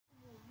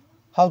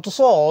How to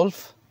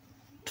solve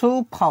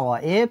 2 power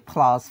a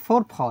plus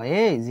 4 power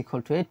a is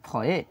equal to 8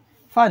 power a.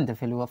 Find the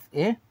value of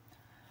a.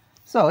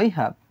 So we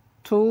have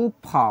 2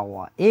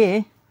 power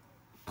a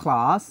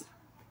plus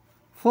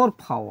 4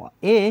 power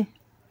a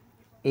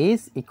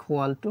is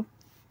equal to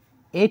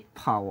 8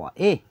 power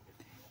a.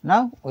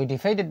 Now we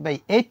divided by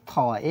 8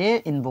 power a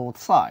in both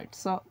sides.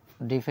 So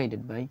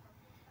divided by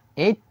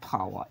 8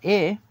 power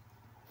a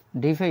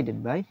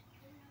divided by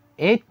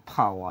 8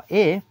 power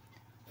a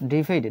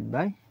divided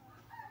by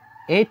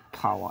 8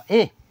 power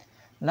a.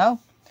 Now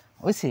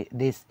we see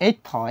this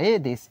 8 power a,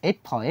 this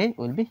 8 power a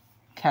will be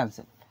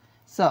cancelled.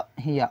 So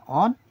here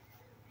on,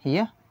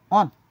 here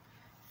on.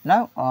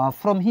 Now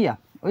from here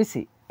we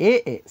see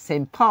a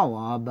same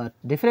power but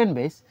different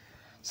base.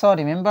 So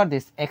remember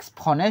this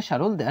exponential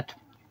rule that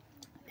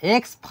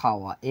x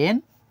power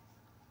n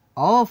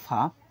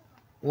over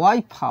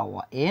y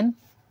power n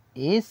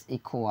is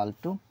equal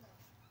to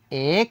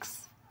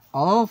x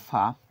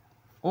over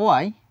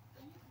y,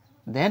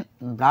 then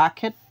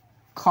bracket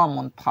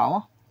common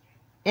power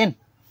n.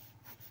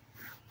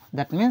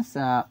 That means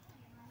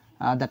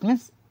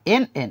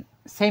n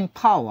same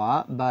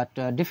power but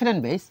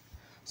different base.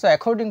 So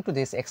according to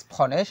this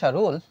exponential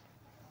rule,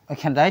 we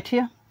can write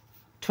here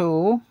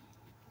 2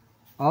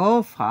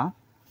 over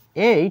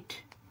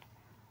 8,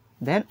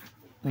 then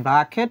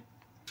bracket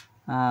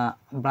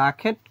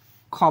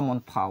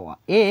common power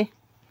a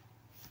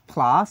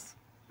plus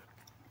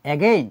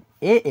again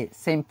a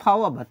same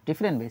power but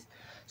different base.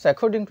 So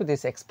according to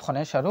this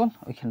exponential rule,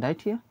 we can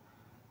write here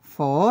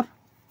 4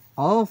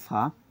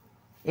 over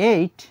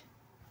 8,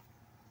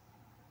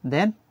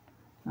 then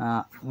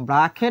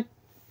bracket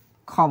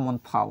common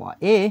power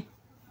a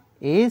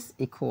is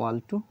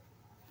equal to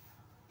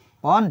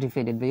 1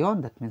 divided by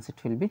 1, that means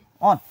it will be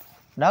 1.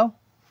 Now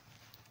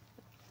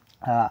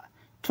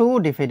 2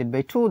 divided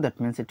by 2, that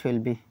means it will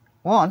be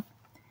 1.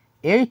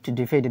 8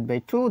 divided by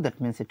 2,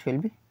 that means it will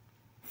be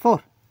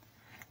 4.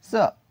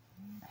 So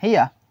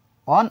here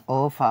 1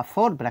 over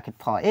 4 bracket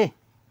power a,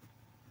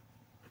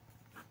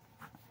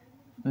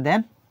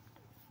 then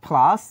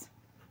plus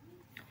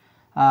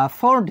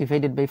 4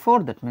 divided by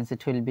 4, that means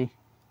it will be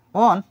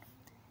 1.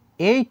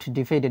 8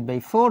 divided by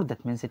 4,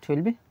 that means it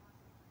will be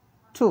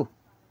 2.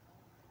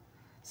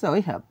 So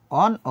we have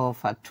 1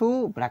 over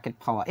 2 bracket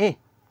power a,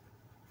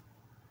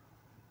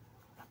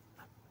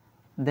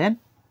 then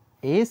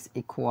is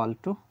equal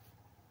to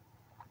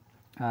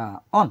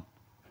 1.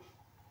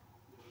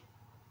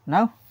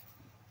 Now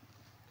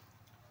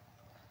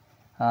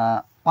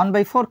 1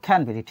 by 4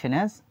 can be written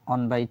as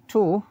 1 by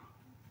 2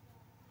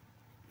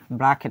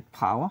 bracket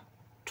power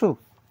 2.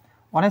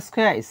 1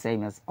 square is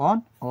same as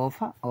 1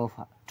 over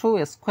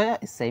 2 square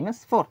is same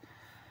as 4.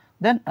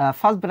 Then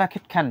first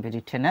bracket can be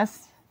written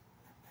as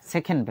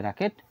second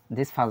bracket.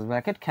 This first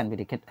bracket can be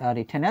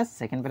written as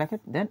second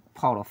bracket, then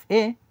power of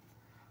a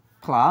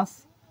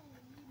plus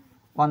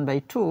 1 by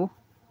 2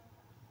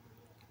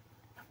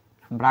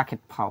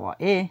 bracket power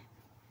a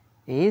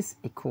is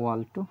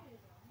equal to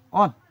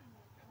 1.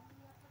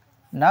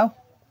 Now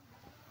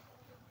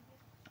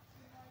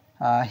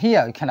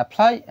here we can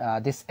apply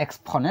this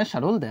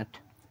exponential rule that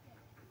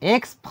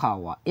x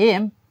power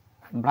m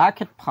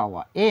bracket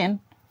power n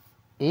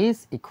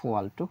is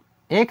equal to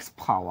x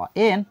power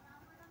n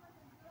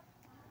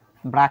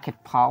bracket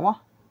power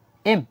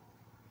m.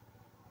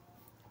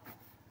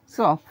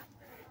 So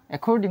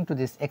according to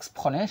this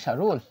exponential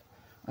rule,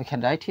 we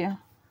can write here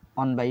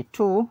 1 by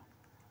 2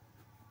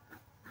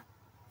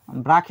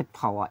 bracket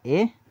power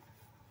a,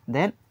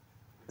 then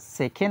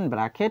second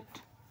bracket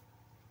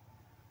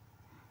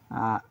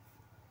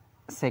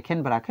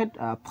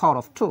power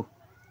of 2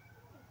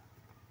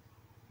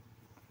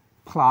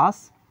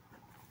 plus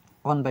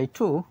 1 by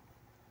 2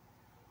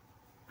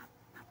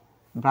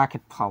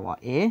 bracket power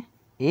a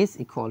is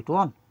equal to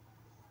 1.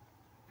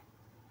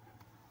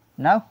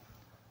 Now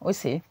we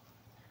see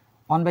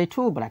 1 by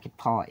 2 bracket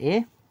power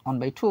a, 1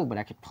 by 2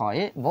 bracket power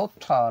a, both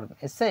term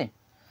is same.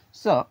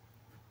 So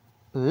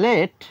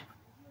let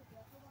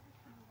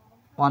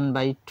 1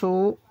 by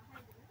 2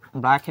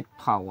 bracket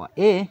power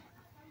a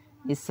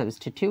is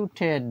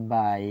substituted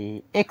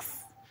by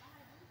x.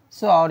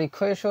 So our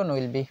equation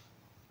will be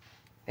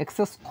x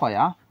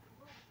square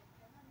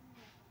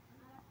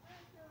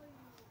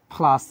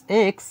plus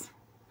x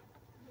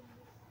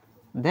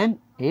then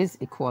is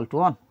equal to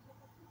 1.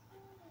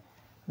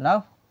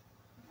 Now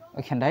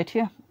we can write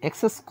here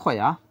x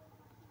square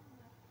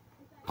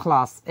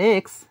plus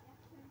x,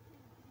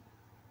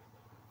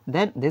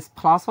 then this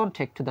plus 1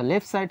 take to the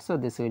left side, so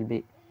this will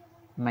be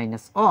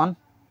minus 1,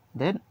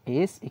 then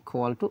is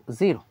equal to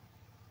 0.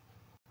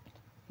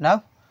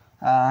 Now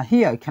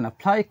here we can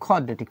apply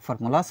quadratic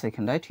formula. So we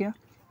can write here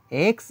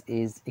x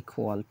is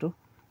equal to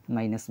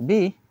minus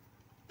b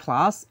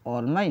plus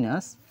or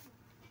minus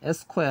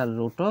square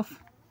root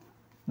of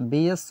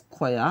b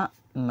square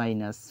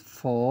minus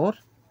 4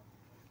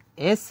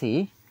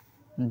 ac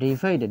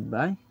divided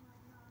by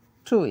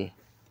 2a.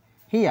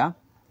 Here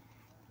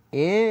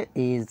a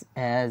is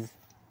as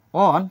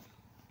 1,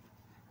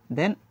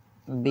 then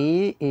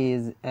b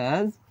is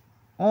as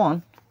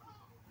 1,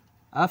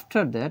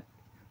 After that,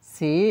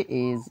 c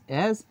is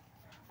as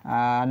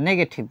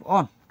negative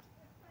 1.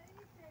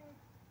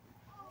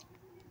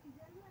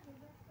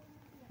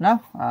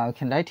 Now we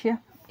can write here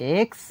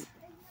x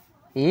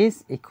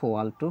is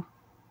equal to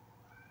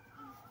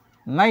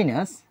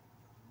minus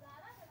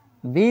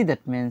b,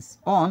 that means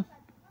 1,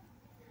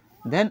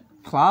 then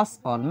plus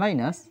or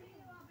minus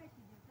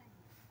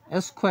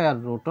square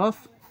root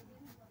of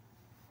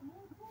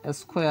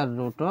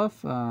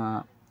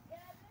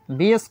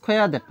b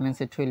square, that means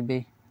it will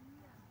be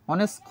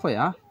 1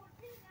 square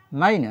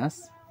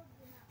minus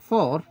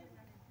 4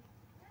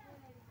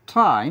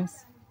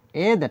 times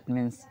a, that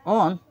means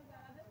 1,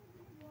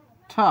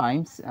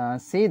 times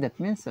c, that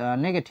means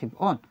negative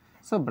 1.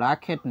 So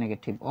bracket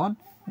negative 1,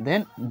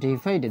 then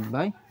divided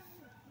by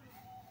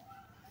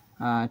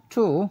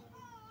 2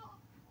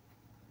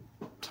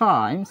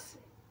 times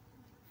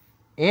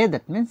a,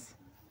 that means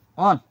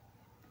 1.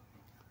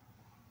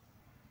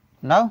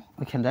 Now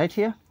we can write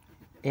here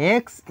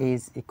x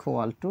is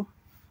equal to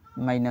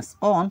minus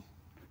 1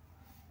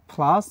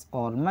 plus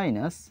or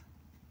minus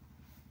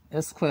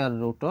square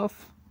root of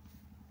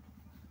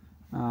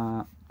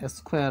 1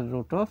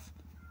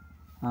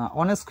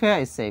 square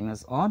is same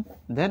as 1,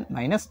 then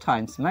minus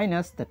times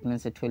minus, that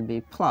means it will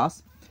be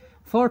plus,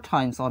 4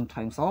 times 1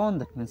 times 1,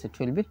 that means it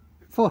will be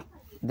 4,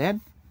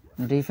 then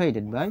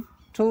divided by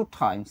 2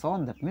 times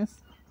 1, that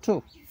means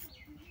 2.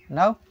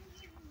 Now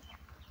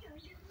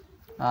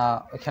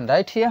we can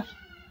write here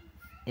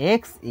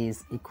x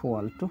is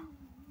equal to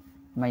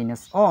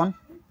minus 1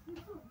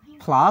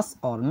 plus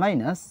or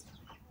minus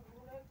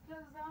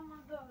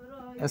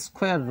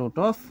square root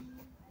of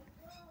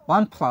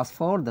 1 plus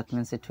 4, that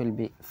means it will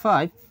be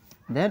 5,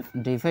 then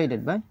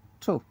divided by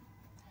 2.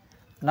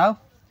 Now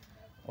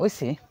we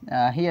see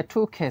here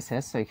two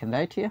cases, so you can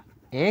write here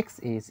x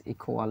is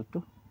equal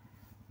to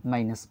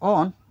minus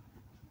 1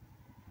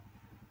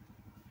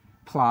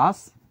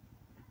 plus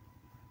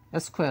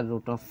square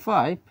root of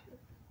 5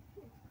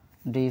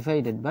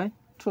 divided by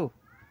 2,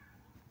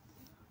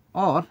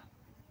 or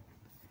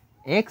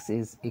x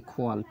is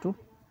equal to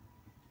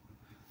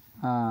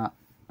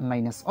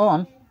minus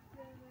 1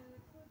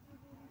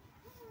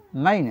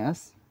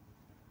 minus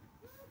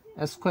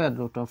square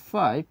root of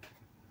 5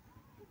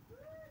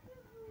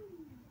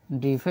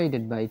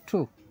 divided by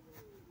 2.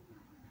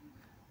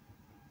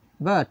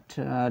 But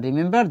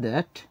remember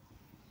that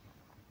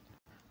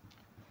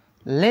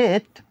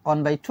let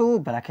 1 by 2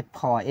 bracket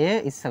power a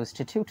is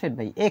substituted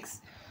by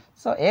x.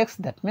 So x,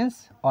 that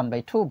means 1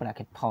 by 2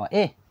 bracket power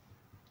a.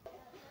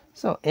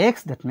 So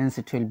x, that means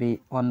it will be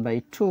 1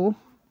 by 2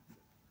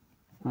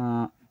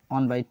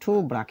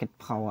 bracket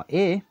power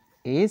a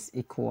is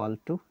equal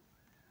to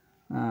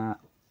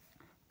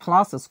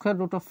plus square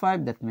root of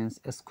 5, that means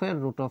square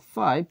root of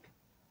 5,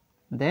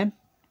 then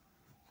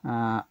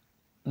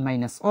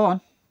minus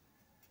 1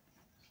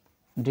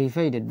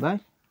 divided by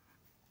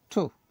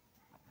 2,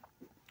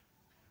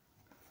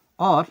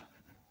 or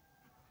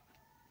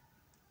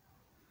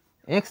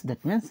x,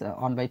 that means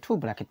 1 by 2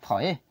 bracket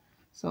power a.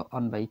 So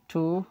 1 by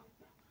 2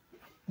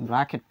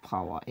 bracket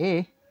power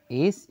a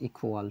is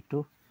equal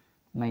to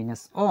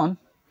minus 1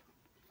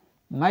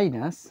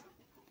 minus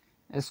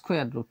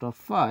square root of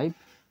 5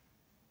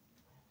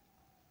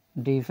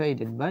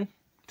 divided by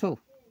 2.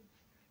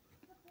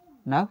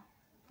 Now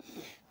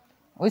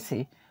we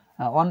see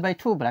 1 by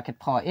 2 bracket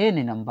power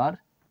any number,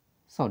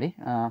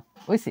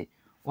 we see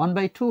 1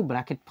 by 2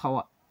 bracket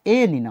power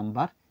any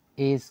number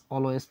is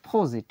always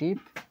positive,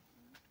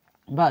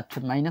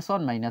 but minus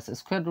 1 minus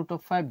square root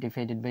of 5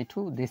 divided by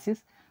 2, this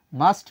is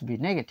must be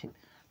negative.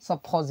 So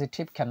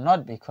positive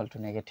cannot be equal to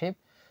negative,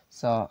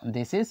 so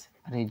this is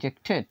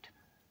rejected.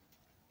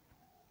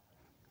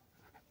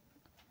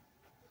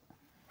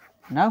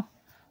 Now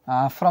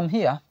from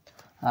here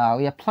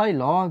we apply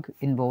log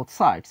in both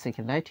sides. So you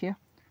can write here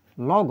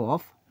log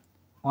of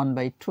 1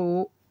 by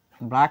 2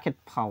 bracket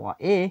power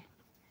a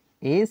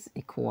is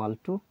equal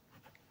to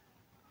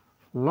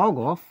log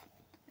of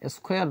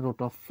square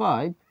root of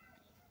 5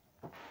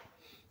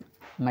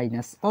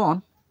 minus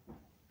 1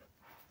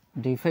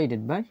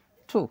 divided by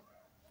 2.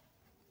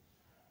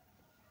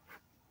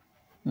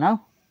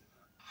 Now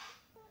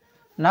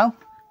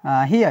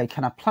here I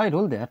can apply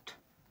rule that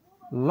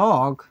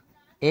log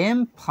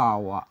m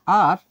power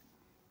r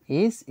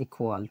is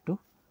equal to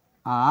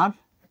r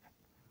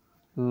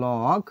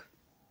log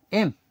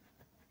m.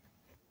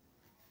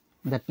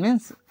 That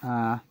means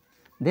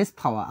this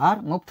power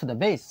r move to the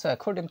base. So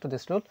according to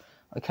this rule,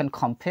 we can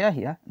compare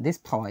here. This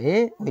power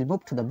a will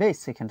move to the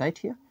base. So you can write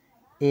here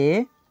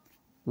a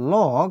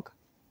log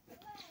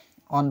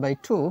 1 by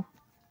 2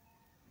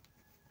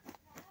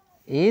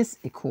 is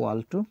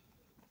equal to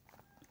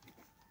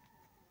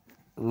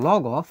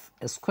log of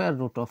square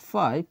root of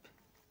 5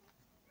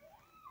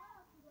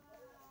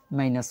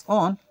 minus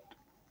 1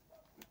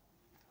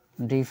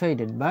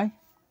 divided by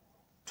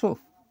 2.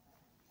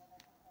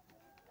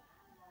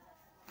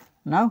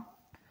 Now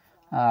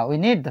we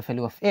need the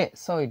value of a,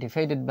 so we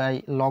divided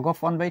by log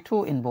of 1 by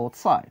 2 in both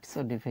sides.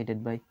 So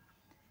divided by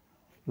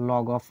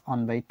log of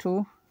 1 by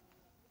 2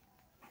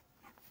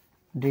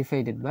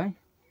 divided by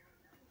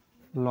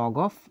log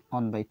of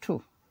 1 by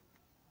 2.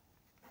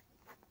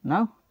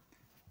 Now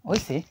we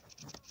see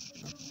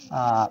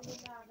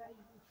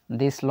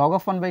this log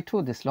of 1 by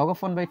 2, this log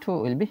of 1 by 2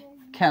 will be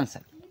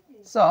cancelled.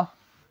 So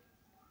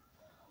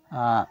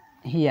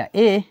here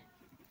a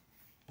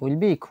will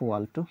be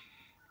equal to,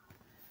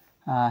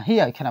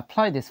 here I can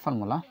apply this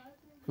formula,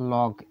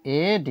 log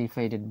a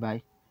divided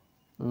by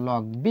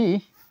log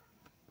b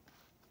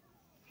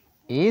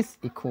is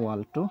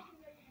equal to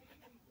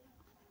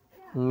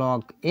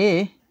log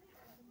a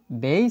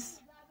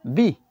base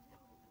b.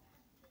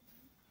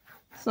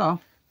 So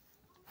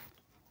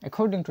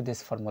according to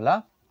this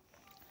formula,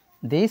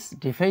 this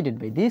divided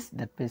by this,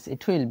 that means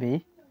it will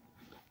be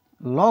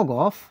log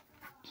of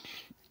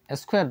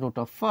square root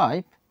of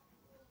 5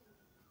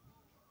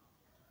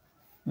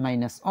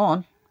 minus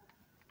 1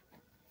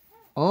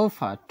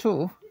 over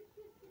 2,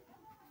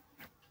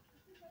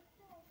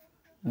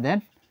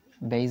 then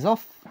base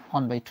of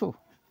 1 by 2.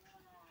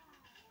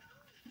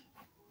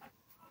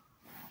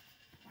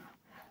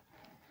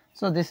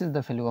 So this is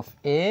the value of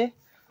a.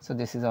 So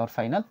this is our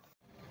final.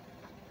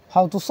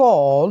 How to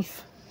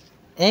solve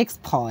x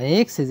power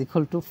x is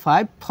equal to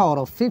 5 power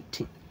of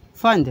 50.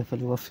 Find the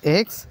value of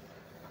x.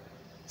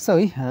 So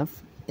we have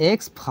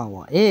x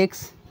power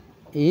x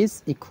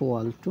is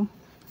equal to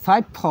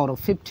 5 power of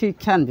 50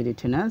 can be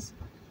written as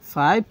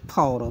 5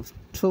 power of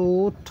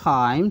 2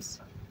 times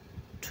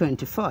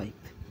 25.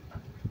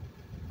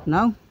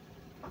 Now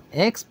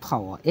x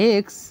power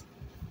x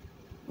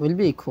will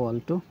be equal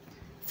to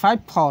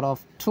 5 power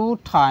of 2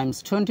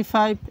 times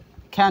 25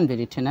 can be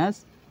written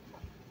as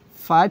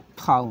 5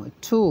 power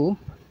 2,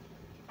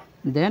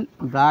 then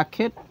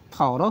bracket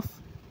power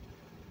of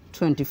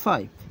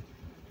 25.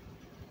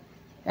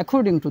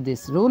 According to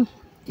this rule,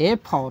 a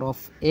power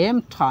of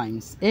m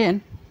times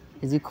n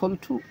is equal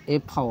to a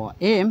power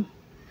m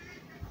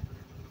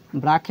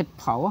bracket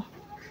power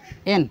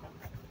n.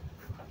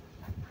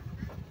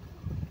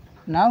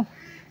 Now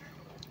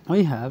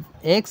we have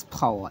x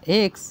power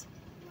x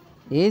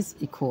is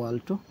equal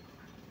to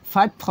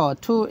 5 power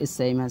 2 is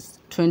same as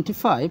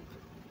 25,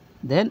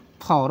 then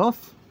power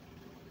of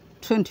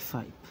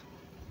 25.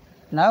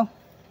 Now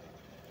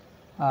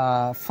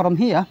from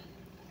here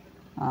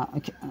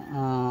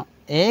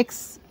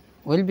x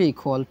will be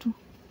equal to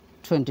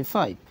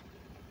 25.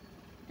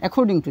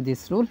 According to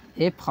this rule,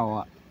 a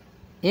power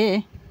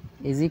a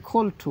is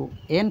equal to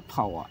n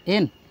power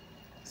n.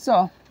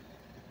 So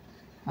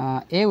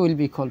a will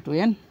be equal to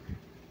n,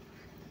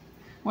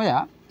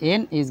 where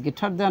n is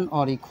greater than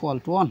or equal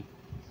to 1.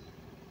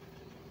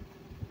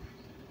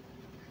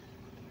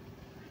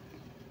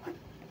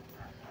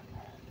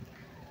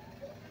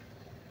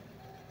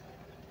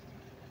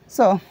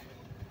 So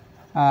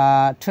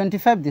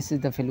 25, this is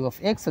the value of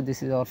x, so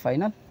this is our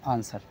final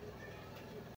answer.